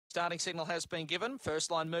Starting signal has been given.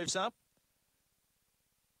 First line moves up.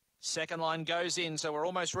 Second line goes in, so we're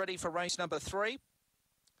almost ready for race number 3.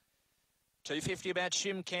 250 about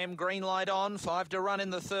Shim Cam, green light on, 5 to run in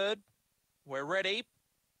the third. We're ready,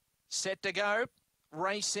 set to go.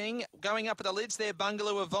 Racing, going up at the lids there,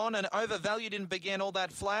 Bungalow of On, and Overvalued didn't begin all that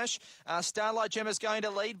flash. Starlight Gemma's going to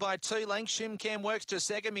lead by 2 lengths. Shim Cam works to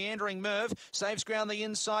second, Meandering Merv saves ground the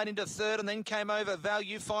inside into third, and then came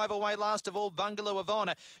Overvalue. 5 away last of all, Bungalow of On.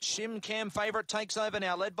 Shim Cam favourite takes over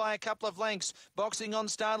now, led by a couple of lengths. Boxing on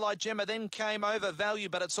Starlight Gemma, then came Overvalue,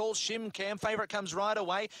 but it's all Shim Cam. Favourite comes right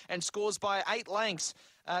away and scores by 8 lengths.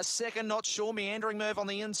 Second, Not Sure, Meandering Merv on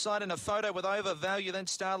the inside, and a photo with Overvalue, then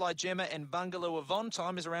Starlight Gemma and Bungalow of On.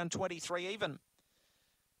 Time is around 23 even.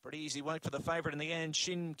 Pretty easy work for the favourite in the end.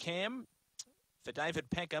 Shim Cam for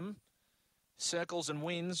David Peckham. Circles and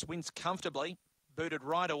wins comfortably. Booted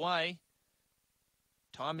right away.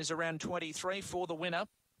 Time is around 23 for the winner.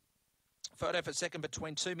 Photo for second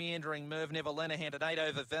between 2, Meandering Merv, Never Lenahan at 8,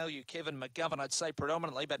 Overvalue, Kevin McGovern, I'd say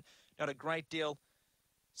predominantly, but not a great deal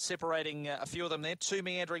separating a few of them there. 2,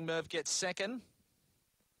 Meandering Merv gets second.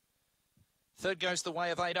 Third goes the way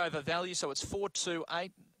of 8, Overvalue, so it's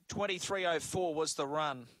 4-2-8. 23.04 was the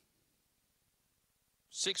run.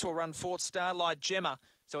 6 will run fourth, Starlight Gemma,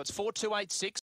 so it's 4-2-8-6.